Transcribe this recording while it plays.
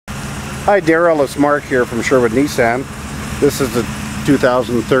Hi Daryl, it's Mark here from Sherwood Nissan. This is the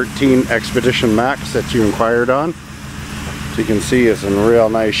 2013 Expedition Max that you inquired on. So you can see it's in real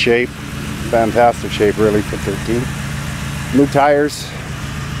nice shape. Fantastic shape really for 13. New tires.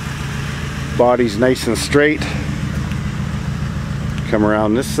 Body's nice and straight. Come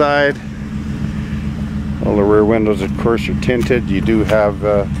around this side. All the rear windows of course are tinted. You do have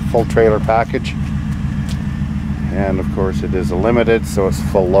a full trailer package. And of course it is a limited, so it's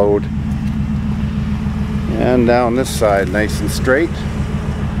full load. And down this side nice and straight.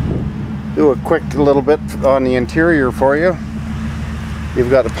 Do a quick little bit on the interior for you.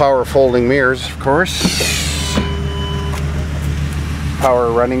 You've got the power folding mirrors, of course.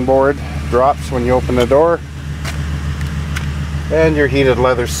 Power running board drops when you open the door. And your heated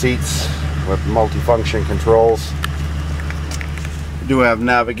leather seats with multifunction controls. You do have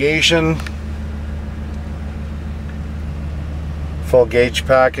navigation. Full gauge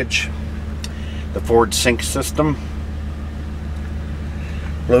package. The Ford Sync system,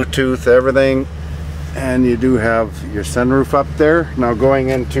 Bluetooth, everything, and you do have your sunroof up there. Now going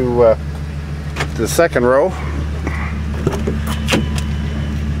into the second row,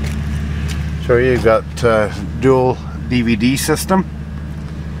 show you've got dual DVD system,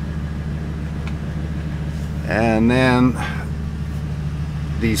 and then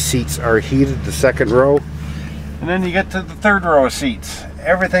these seats are heated, the second row, and then you get to the third row of seats.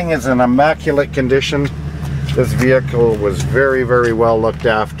 Everything is in immaculate condition. This vehicle was very, very well looked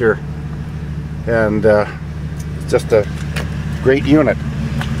after, and it's just a great unit.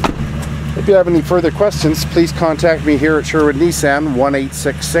 If you have any further questions, please contact me here at Sherwood Nissan,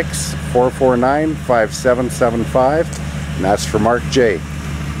 1-866-449-5775, and that's for Mark J.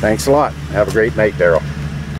 Thanks a lot. Have a great night, Daryl.